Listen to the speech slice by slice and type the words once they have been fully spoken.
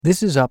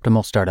This is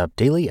Optimal Startup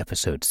Daily,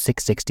 episode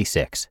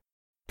 666.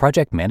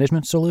 Project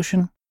Management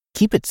Solution?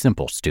 Keep it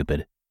simple,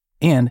 stupid.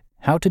 And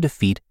How to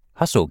Defeat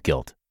Hustle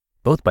Guilt,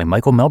 both by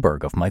Michael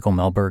Melberg of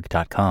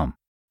michaelmelberg.com.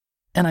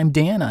 And I'm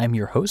Dan, I'm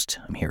your host.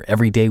 I'm here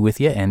every day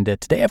with you, and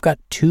today I've got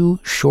two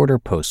shorter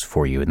posts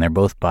for you, and they're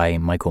both by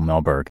Michael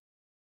Melberg.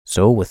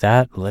 So with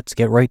that, let's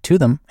get right to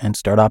them and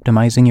start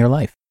optimizing your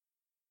life.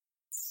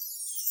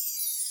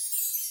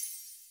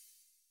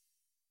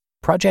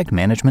 Project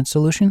Management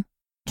Solution?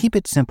 Keep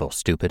it simple,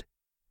 stupid,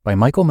 by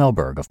Michael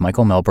Melberg of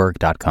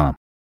michaelmelberg.com.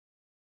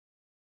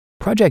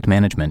 Project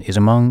management is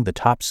among the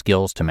top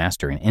skills to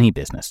master in any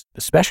business,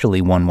 especially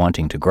one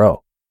wanting to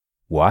grow.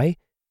 Why?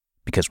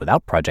 Because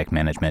without project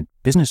management,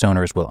 business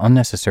owners will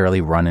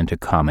unnecessarily run into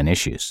common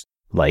issues,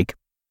 like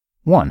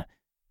 1.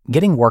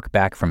 Getting work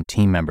back from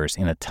team members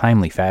in a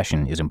timely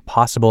fashion is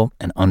impossible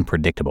and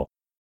unpredictable.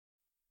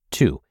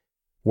 2.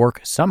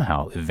 Work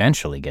somehow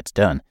eventually gets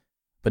done,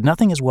 but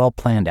nothing is well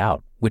planned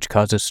out, which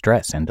causes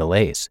stress and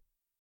delays.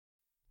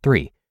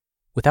 3.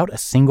 Without a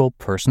single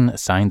person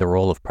assigned the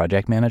role of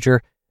project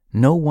manager,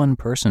 no one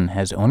person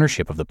has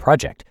ownership of the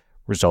project,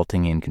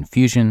 resulting in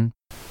confusion,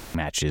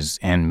 matches,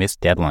 and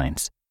missed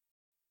deadlines.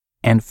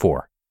 And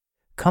 4.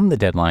 Come the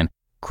deadline,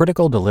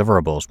 critical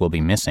deliverables will be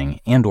missing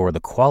and/or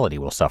the quality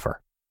will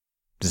suffer.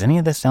 Does any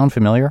of this sound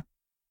familiar?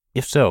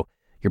 If so,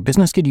 your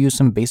business could use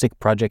some basic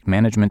project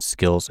management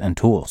skills and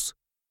tools.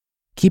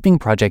 Keeping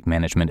project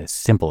management as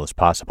simple as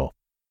possible.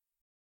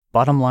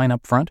 Bottom line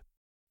up front,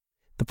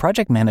 the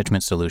project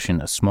management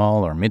solution a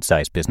small or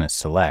mid-sized business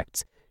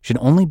selects should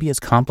only be as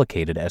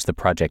complicated as the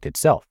project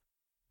itself.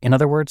 In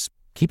other words,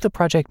 keep the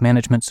project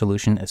management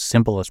solution as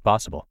simple as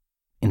possible.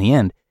 In the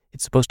end,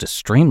 it's supposed to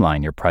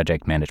streamline your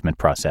project management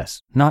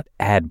process, not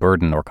add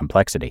burden or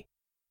complexity.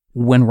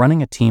 When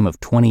running a team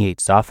of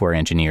 28 software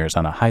engineers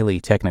on a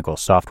highly technical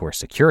software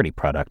security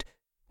product,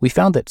 we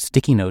found that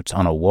sticky notes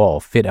on a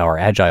wall fit our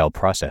agile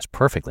process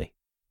perfectly.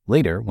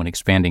 Later, when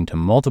expanding to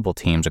multiple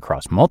teams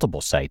across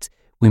multiple sites,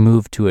 we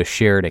moved to a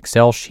shared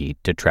Excel sheet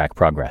to track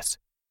progress.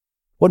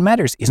 What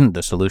matters isn't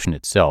the solution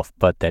itself,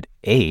 but that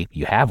A,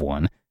 you have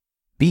one,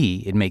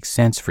 B, it makes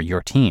sense for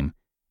your team,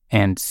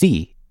 and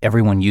C,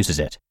 everyone uses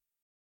it.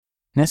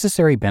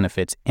 Necessary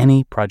benefits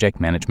any project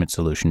management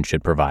solution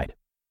should provide.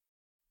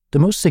 The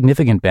most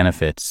significant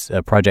benefits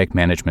a project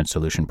management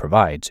solution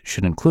provides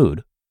should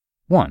include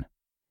 1.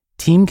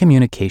 Team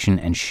communication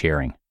and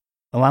sharing,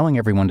 allowing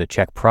everyone to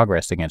check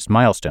progress against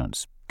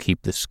milestones,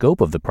 keep the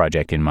scope of the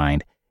project in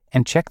mind,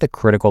 and check the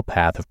critical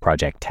path of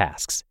project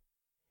tasks.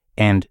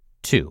 And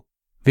 2.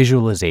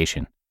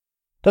 Visualization.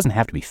 Doesn't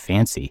have to be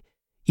fancy.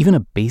 Even a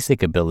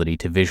basic ability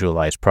to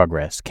visualize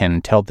progress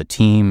can tell the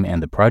team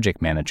and the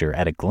project manager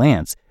at a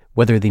glance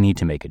whether they need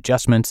to make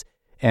adjustments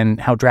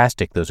and how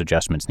drastic those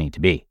adjustments need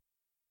to be.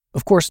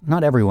 Of course,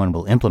 not everyone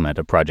will implement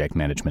a project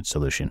management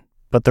solution,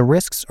 but the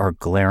risks are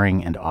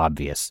glaring and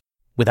obvious.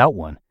 Without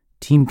one,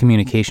 team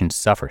communication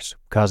suffers,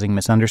 causing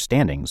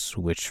misunderstandings,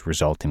 which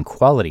result in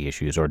quality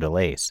issues or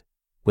delays.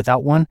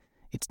 Without one,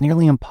 it's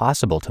nearly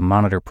impossible to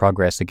monitor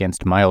progress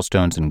against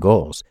milestones and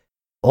goals,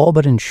 all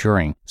but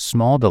ensuring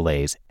small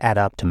delays add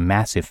up to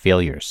massive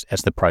failures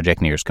as the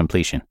project nears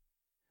completion.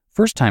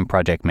 First-time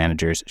project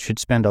managers should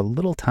spend a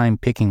little time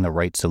picking the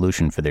right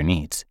solution for their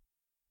needs.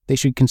 They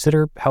should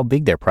consider how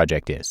big their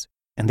project is,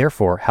 and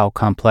therefore how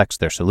complex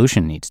their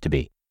solution needs to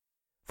be.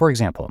 For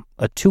example,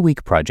 a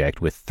 2-week project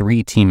with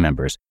 3 team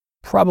members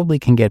probably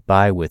can get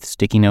by with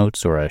sticky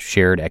notes or a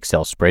shared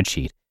Excel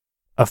spreadsheet.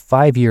 A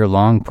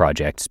 5-year-long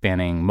project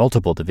spanning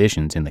multiple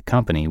divisions in the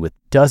company with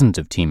dozens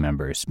of team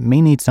members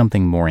may need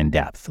something more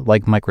in-depth,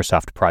 like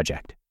Microsoft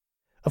Project.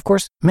 Of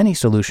course, many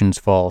solutions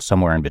fall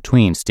somewhere in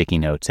between sticky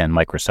notes and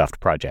Microsoft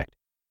Project.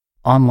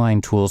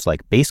 Online tools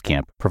like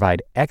Basecamp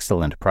provide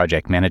excellent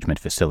project management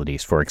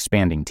facilities for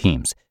expanding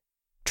teams.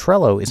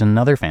 Trello is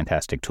another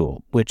fantastic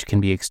tool, which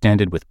can be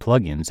extended with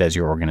plugins as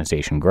your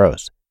organization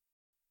grows.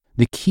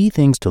 The key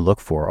things to look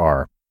for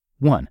are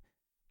 1.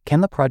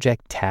 Can the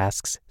project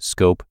tasks,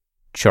 scope,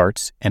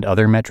 charts, and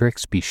other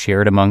metrics be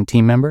shared among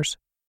team members?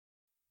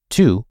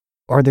 2.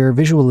 Are there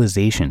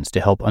visualizations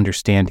to help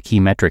understand key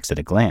metrics at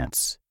a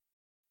glance?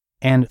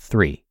 And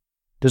 3.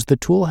 Does the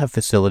tool have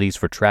facilities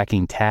for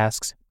tracking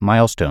tasks,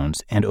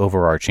 milestones, and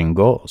overarching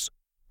goals?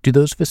 Do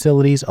those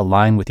facilities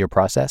align with your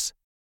process?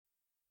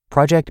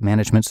 Project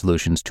management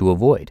solutions to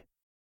avoid.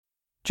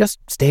 Just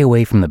stay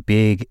away from the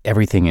big,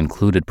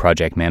 everything-included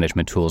project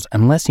management tools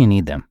unless you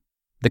need them.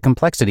 The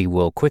complexity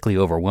will quickly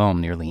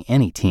overwhelm nearly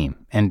any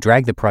team and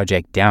drag the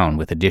project down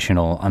with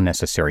additional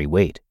unnecessary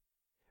weight.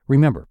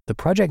 Remember, the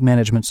project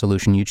management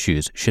solution you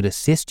choose should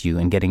assist you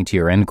in getting to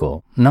your end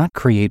goal, not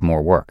create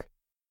more work.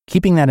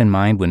 Keeping that in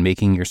mind when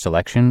making your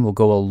selection will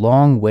go a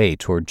long way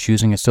toward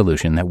choosing a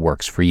solution that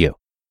works for you.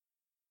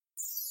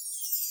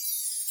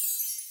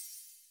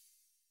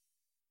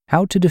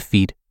 How to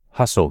Defeat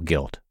Hustle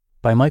Guilt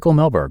by Michael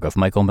Melberg of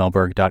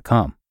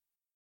michaelmelberg.com.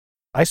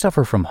 I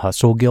suffer from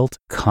hustle guilt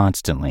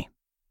constantly.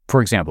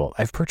 For example,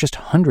 I've purchased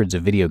hundreds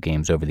of video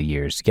games over the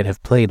years, yet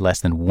have played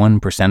less than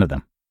 1% of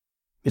them.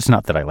 It's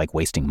not that I like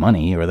wasting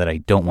money or that I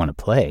don't want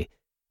to play.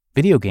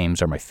 Video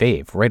games are my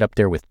fave, right up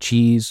there with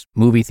cheese,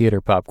 movie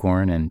theater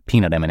popcorn, and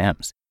peanut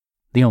M&Ms.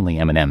 The only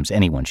M&Ms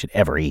anyone should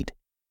ever eat.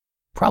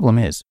 Problem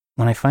is,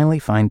 when I finally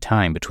find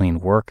time between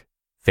work,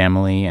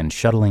 family, and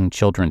shuttling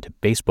children to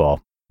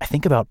baseball, I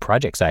think about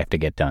projects I have to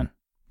get done,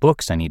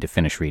 books I need to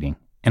finish reading,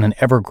 and an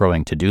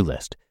ever-growing to-do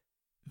list.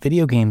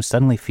 Video games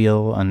suddenly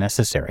feel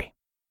unnecessary.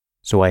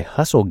 So I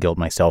hustle guilt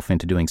myself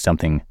into doing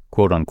something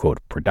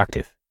quote-unquote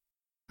productive.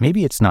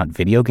 Maybe it's not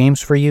video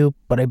games for you,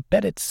 but I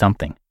bet it's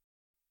something.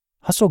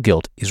 Hustle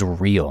guilt is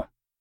real.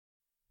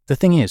 The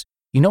thing is,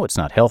 you know it's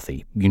not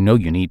healthy. You know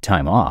you need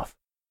time off.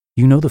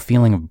 You know the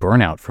feeling of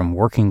burnout from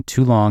working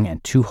too long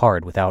and too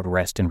hard without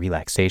rest and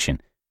relaxation.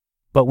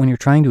 But when you're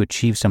trying to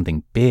achieve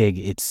something big,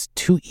 it's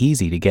too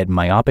easy to get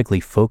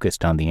myopically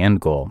focused on the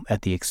end goal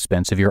at the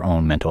expense of your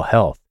own mental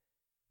health.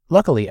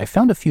 Luckily, I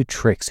found a few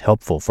tricks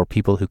helpful for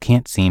people who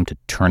can't seem to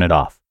turn it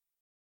off.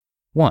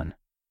 1.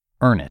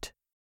 Earn it.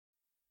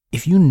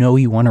 If you know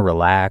you want to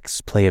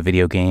relax, play a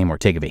video game, or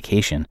take a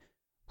vacation,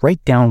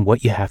 write down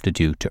what you have to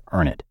do to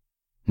earn it.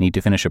 Need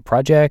to finish a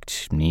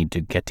project? Need to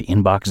get to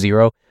inbox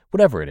 0?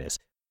 Whatever it is,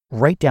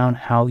 write down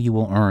how you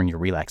will earn your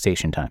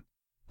relaxation time.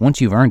 Once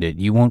you've earned it,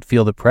 you won't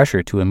feel the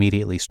pressure to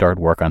immediately start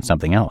work on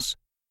something else.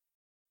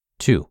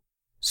 2.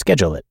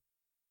 Schedule it.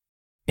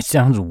 It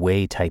sounds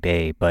way type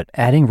A, but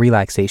adding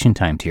relaxation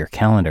time to your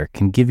calendar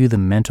can give you the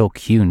mental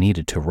cue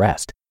needed to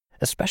rest,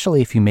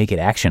 especially if you make it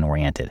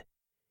action-oriented.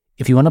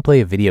 If you want to play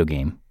a video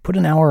game, put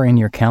an hour in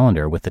your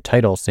calendar with the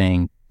title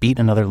saying, "Beat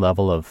another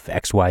level of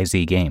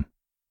XYZ game."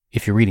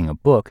 If you're reading a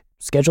book,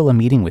 schedule a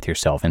meeting with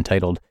yourself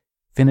entitled,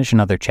 "Finish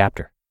another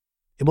chapter."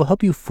 It will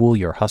help you fool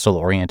your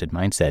hustle-oriented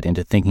mindset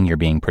into thinking you're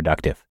being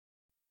productive.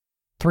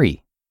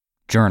 3.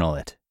 Journal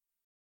it.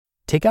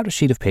 Take out a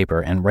sheet of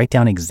paper and write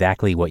down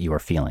exactly what you are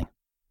feeling.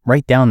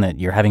 Write down that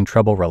you're having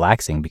trouble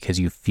relaxing because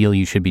you feel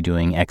you should be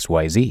doing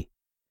XYZ.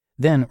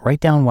 Then write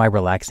down why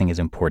relaxing is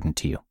important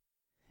to you.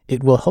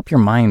 It will help your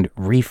mind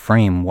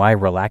reframe why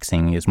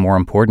relaxing is more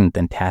important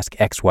than task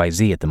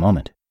XYZ at the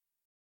moment.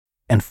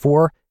 And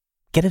 4,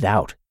 get it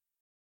out.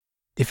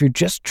 If you're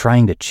just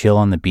trying to chill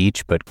on the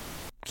beach but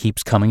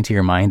keeps coming to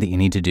your mind that you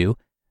need to do,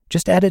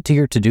 just add it to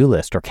your to-do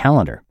list or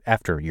calendar,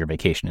 after your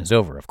vacation is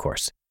over, of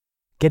course.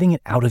 Getting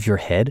it out of your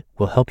head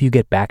will help you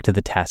get back to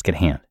the task at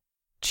hand,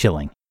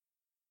 chilling.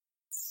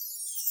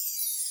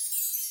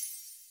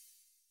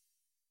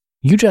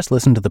 You just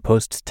listened to the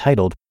posts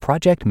titled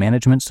Project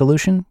Management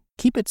Solution,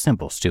 Keep It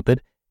Simple,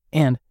 Stupid,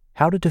 and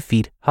How to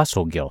Defeat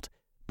Hustle Guilt,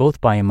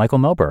 both by Michael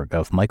Melberg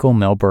of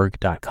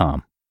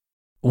michaelmelberg.com.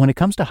 When it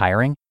comes to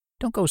hiring,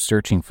 don't go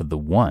searching for the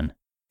one.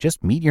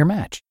 Just meet your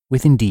match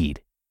with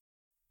Indeed.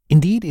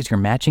 Indeed is your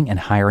matching and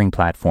hiring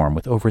platform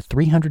with over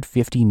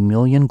 350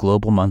 million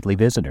global monthly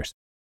visitors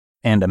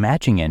and a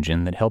matching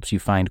engine that helps you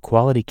find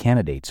quality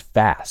candidates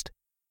fast.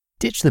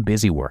 Ditch the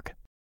busy work.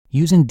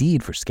 Use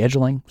Indeed for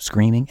scheduling,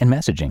 screening, and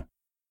messaging.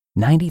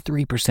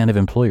 93% of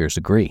employers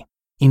agree.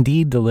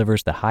 Indeed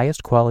delivers the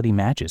highest quality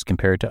matches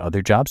compared to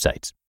other job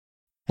sites.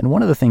 And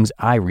one of the things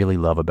I really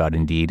love about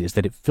Indeed is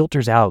that it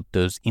filters out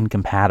those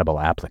incompatible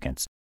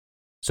applicants.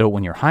 So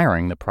when you're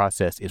hiring, the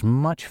process is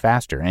much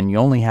faster and you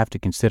only have to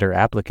consider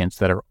applicants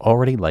that are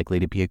already likely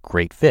to be a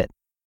great fit.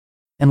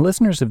 And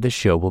listeners of this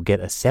show will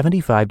get a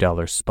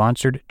 $75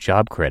 sponsored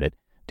job credit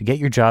to get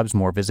your jobs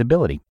more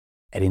visibility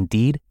at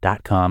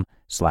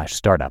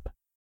Indeed.com/startup.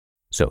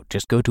 So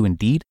just go to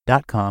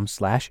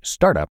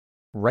Indeed.com/startup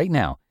right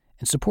now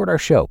and support our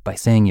show by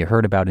saying you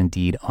heard about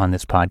Indeed on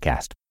this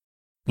podcast.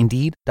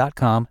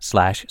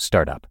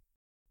 Indeed.com/startup.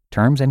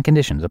 Terms and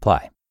conditions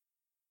apply.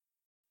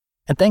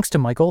 And thanks to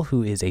Michael,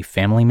 who is a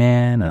family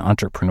man, an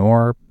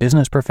entrepreneur,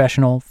 business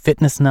professional,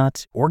 fitness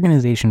nut,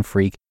 organization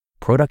freak,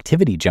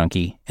 productivity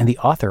junkie, and the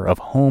author of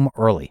Home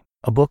Early,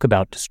 a book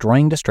about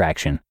destroying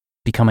distraction,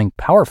 becoming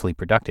powerfully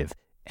productive,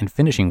 and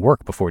finishing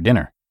work before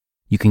dinner.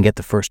 You can get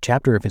the first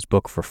chapter of his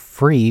book for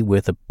free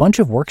with a bunch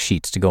of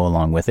worksheets to go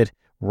along with it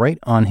right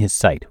on his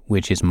site,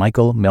 which is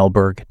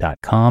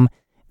michaelmelberg.com,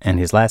 and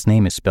his last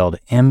name is spelled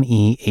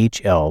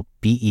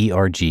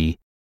Mehlberg.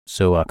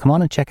 So come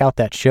on and check out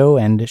that show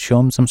and show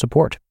him some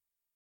support.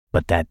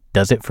 But that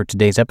does it for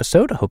today's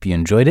episode. I hope you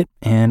enjoyed it,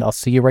 and I'll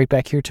see you right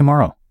back here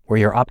tomorrow, where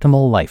your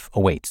optimal life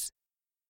awaits.